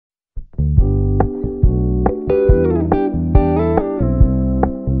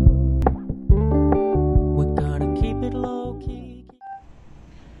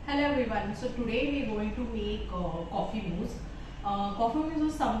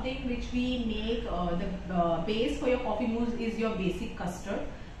something which we make. The base for your coffee mousse is your basic custard.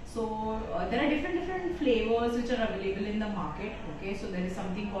 So there are different flavors which are available in the market. Okay, so there is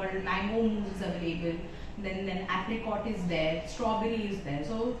something called mango mousse is available. Then apricot is there, strawberry is there.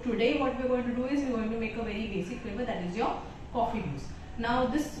 So today what we are going to do is we are going to make a very basic flavor, that is your coffee mousse. Now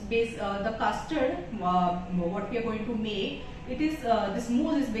this base, the custard, what we are going to make, it is this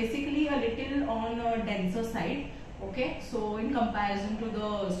mousse is basically a little on a denser side. Okay, so in comparison to the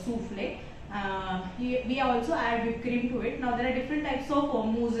souffle, we also add whipped cream to it. Now there are different types of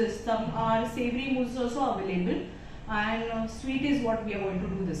mousses. Some are savory mousses also available, and sweet is what we are going to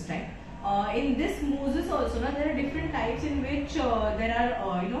do this time. In this mousses also, there are different types in which there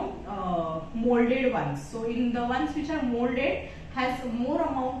are molded ones. So in the ones which are molded has more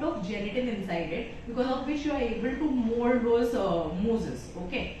amount of gelatin inside it, because of which you are able to mold those mousses.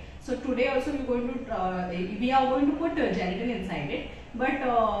 Okay. So today also we are going to put gelatin inside it, but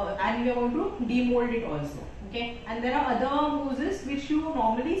and we are going to demold it also. Okay. And there are other mousses which you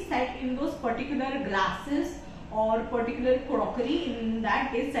normally set in those particular glasses or particular crockery. In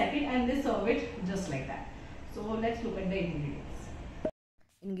that they set it and they serve it just like that. So let's look at the ingredients.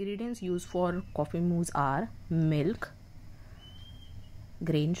 Ingredients used for coffee mousse are milk,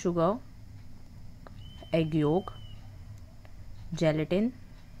 grain sugar, egg yolk, gelatin,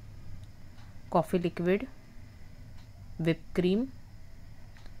 coffee liquid, whipped cream,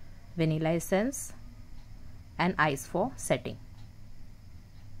 vanilla essence, and ice for setting.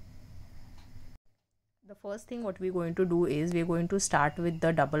 The first thing what we're going to do is we're going to start with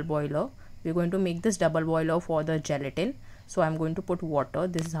the double boiler. We're going to make this double boiler for the gelatin. So I'm going to put water.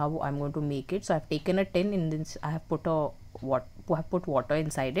 This is how I'm going to make it. So I've taken a tin. In this I have put water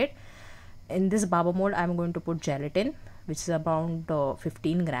inside it. In this baba mold I'm going to put gelatin, which is around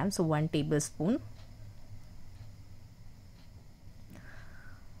 15 grams, so 1 tablespoon.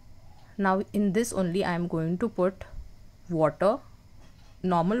 Now in this only I am going to put water,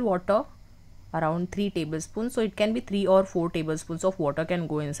 normal water, around 3 tablespoons. So it can be 3 or 4 tablespoons of water can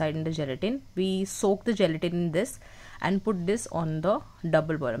go inside in the gelatin. We soak the gelatin in this and put this on the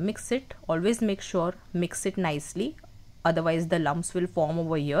double boiler. Mix it. Always make sure mix it nicely, otherwise the lumps will form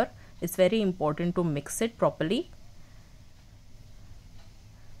over here. It's very important to mix it properly.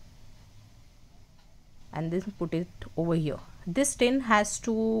 And then put it over here. This tin has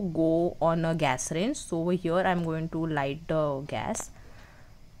to go on a gas range. So over here I'm going to light the gas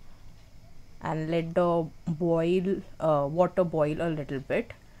and let the water boil a little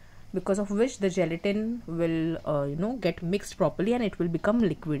bit, because of which the gelatin will get mixed properly and it will become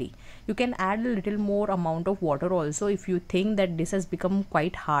liquidy. You can add a little more amount of water also if you think that this has become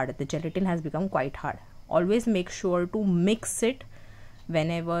quite hard, the gelatin has become quite hard. Always make sure to mix it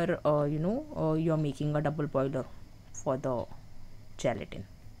whenever you're making a double boiler for the gelatin.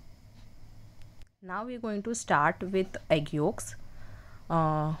 Now we're going to start with egg yolks.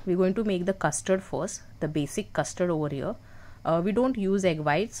 We're going to make the custard first, the basic custard over here. We don't use egg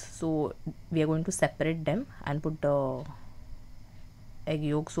whites, so we are going to separate them and put the egg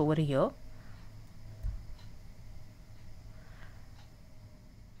yolks over here.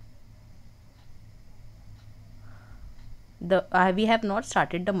 We have not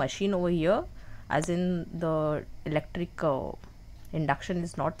started the machine over here, as in the electric induction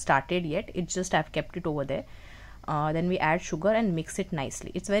is not started yet. It just I've kept it over there. Then we add sugar and mix it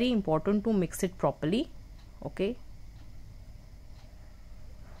nicely. It's very important to mix it properly. Okay.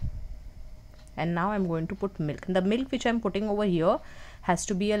 And now I'm going to put milk. The milk which I'm putting over here has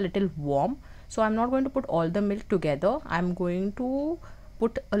to be a little warm. So I'm not going to put all the milk together. I'm going to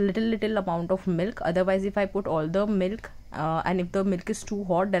put a little amount of milk. Otherwise, if I put all the milk and if the milk is too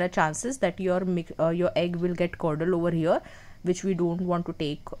hot, there are chances that your egg will get curdled over here, which we don't want to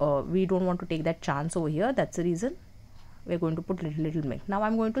take. We don't want to take that chance over here. That's the reason we're going to put little milk. Now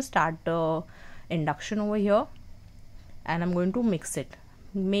I'm going to start the induction over here and I'm going to mix it.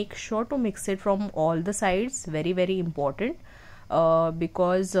 Make sure to mix it from all the sides. Very important,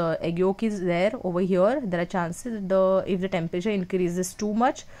 because egg yolk is there over here. There are chances if the temperature increases too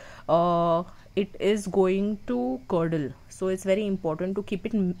much, it is going to curdle. So it's very important to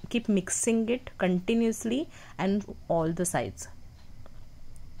keep mixing it continuously and all the sides.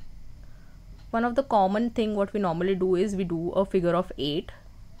 One of the common thing what we normally do is we do a figure of 8.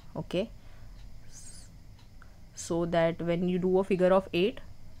 Okay, so that when you do a figure of 8,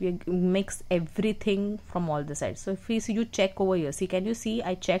 we mix everything from all the sides. So if we see, you check over here, see, can you see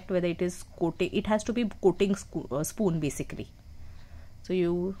I checked whether it is coating. It has to be coating spoon basically. So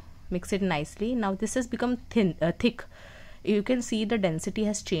you mix it nicely. Now this has become thick. You can see the density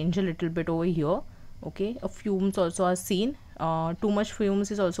has changed a little bit over here. Okay, fumes also are seen. Too much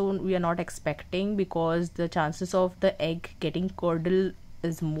fumes is also we are not expecting, because the chances of the egg getting curdle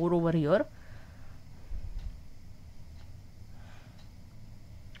is more over here.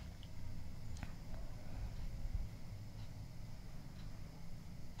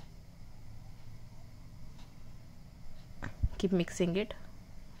 Keep mixing it,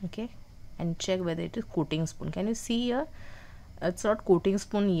 okay, and check whether it is coating spoon. Can you see here? It's not coating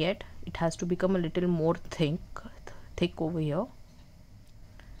spoon yet. It has to become a little more thick over here,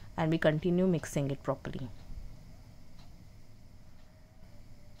 and we continue mixing it properly.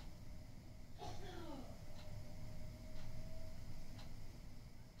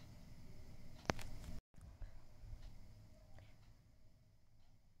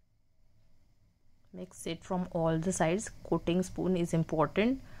 Mix it from all the sides. Coating spoon is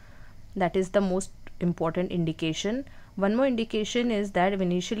important. That is the most important indication. One more indication is that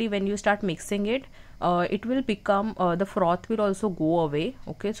initially when you start mixing it, it will become the froth will also go away.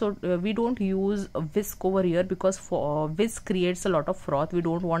 Okay, so we don't use a whisk over here, because whisk creates a lot of froth. We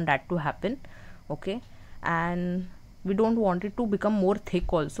don't want that to happen. Okay, and we don't want it to become more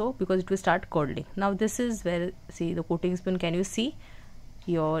thick also, because it will start curdling. Now this is where, see the coating spoon, can you see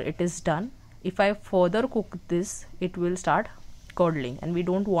here? It is done. If I further cook this, it will start curdling, and we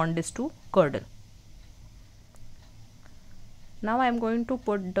don't want this to curdle. Now I am going to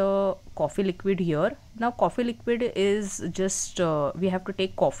put the coffee liquid here. Now coffee liquid is just we have to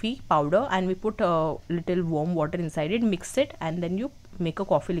take coffee powder and we put a little warm water inside it, mix it, and then you make a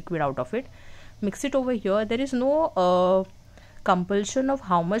coffee liquid out of it. Mix it over here. There is no compulsion of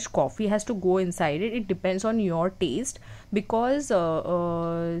how much coffee has to go inside it. It depends on your taste, because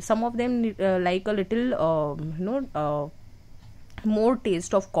some of them like a little more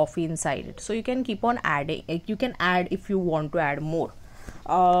taste of coffee inside it, so you can keep on adding. You can add if you want to add more.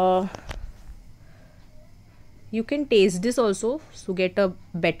 You can taste this also to get a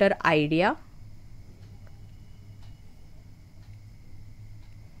better idea.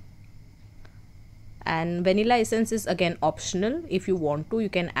 And vanilla essence is again optional. If you want to, you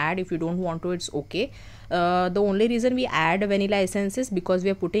can add. If you don't want to, it's okay. The only reason we add vanilla essence is because we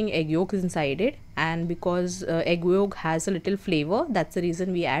are putting egg yolk inside it, and because egg yolk has a little flavor, that's the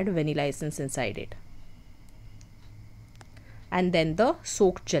reason we add vanilla essence inside it. And then the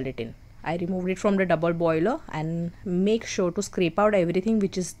soaked gelatin, I removed it from the double boiler, and make sure to scrape out everything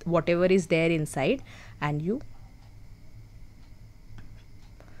which is whatever is there inside, and you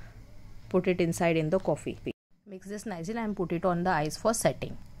put it inside in the coffee. Mix this nicely and put it on the ice for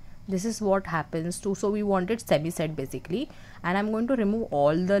setting. This is what happens to, so we want it semi-set basically, and I'm going to remove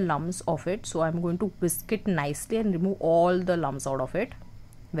all the lumps of it. So I'm going to whisk it nicely and remove all the lumps out of it.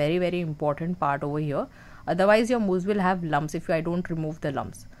 Very, very important part over here. Otherwise your mousse will have lumps if I don't remove the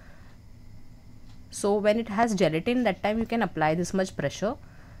lumps. So when it has gelatin, that time you can apply this much pressure,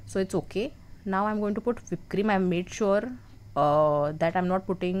 so it's okay. Now I'm going to put whipped cream. I made sure that I'm not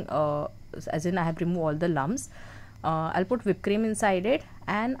putting as in I have removed all the lumps. I'll put whipped cream inside it,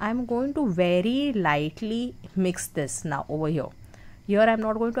 and I'm going to very lightly mix this now over here. Here I'm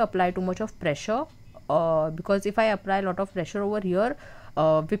not going to apply too much of pressure, because if I apply a lot of pressure over here,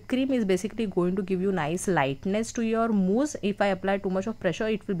 whipped cream is basically going to give you nice lightness to your mousse. If I apply too much of pressure,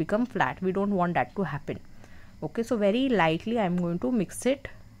 it will become flat. We don't want that to happen. Okay, so very lightly I'm going to mix it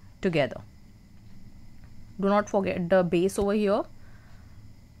together. Do not forget the base over here.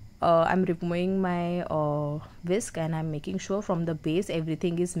 I'm removing my whisk, and I'm making sure from the base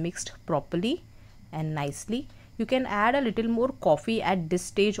everything is mixed properly and nicely. You can add a little more coffee at this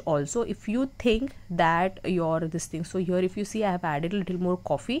stage also if you think that this thing. So here if you see, I have added a little more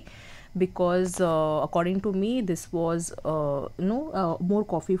coffee, because according to me this was more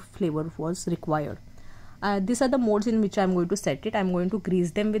coffee flavor was required. These are the modes in which I'm going to set it. I'm going to grease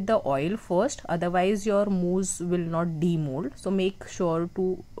them with the oil first, otherwise your mousse will not demold. So make sure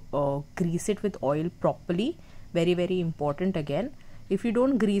to grease it with oil properly. Very, very important again. If you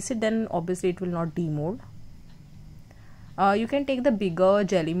don't grease it, then obviously it will not demold. You can take the bigger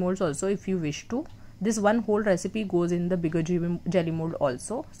jelly molds also if you wish to. This one whole recipe goes in the bigger jelly mold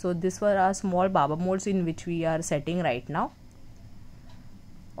also. So this were our small baba molds in which we are setting right now.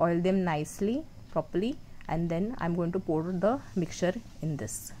 Oil them nicely, properly, and then I'm going to pour the mixture in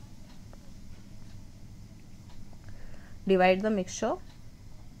this. Divide the mixture.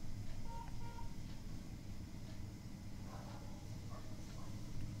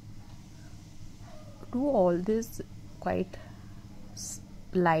 Do all this quite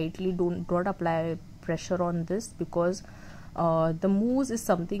lightly. Do not apply pressure on this, because the mousse is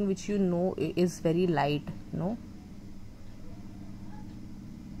something which is very light,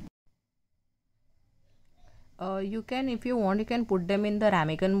 You can, if you want, you can put them in the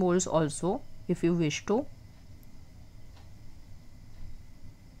ramekin molds also if you wish to.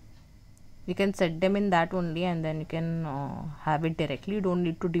 You can set them in that only, and then you can have it directly. You don't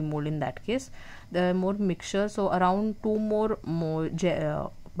need to demold in that case. There are more mixture, so around 2 more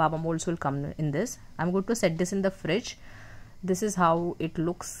baba molds will come in this. I'm going to set this in the fridge. This is how it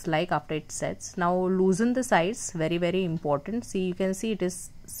looks like after it sets. Now loosen the sides, very very important. See, you can see it is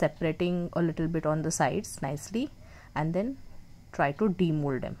separating a little bit on the sides nicely, and then try to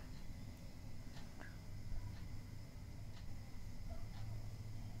demold them.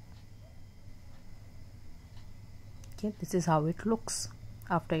 Okay, this is how it looks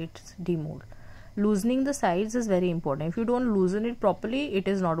after it's demold. Loosening the sides is very important. If you don't loosen it properly, it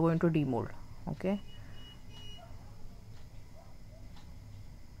is not going to demold. Okay,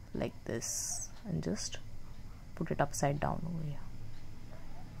 like this, and just put it upside down over here.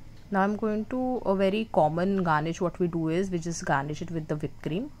 Now I'm going to, a very common garnish what we do is we just garnish it with the whipped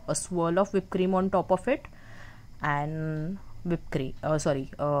cream, a swirl of whipped cream on top of it, and whipped cream,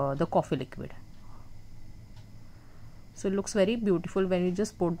 the coffee liquid. So it looks very beautiful when you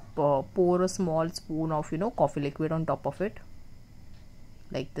just pour a small spoon of coffee liquid on top of it,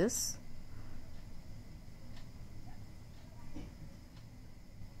 like this.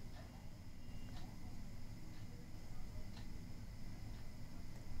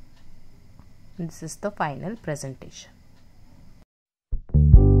 This is the final presentation.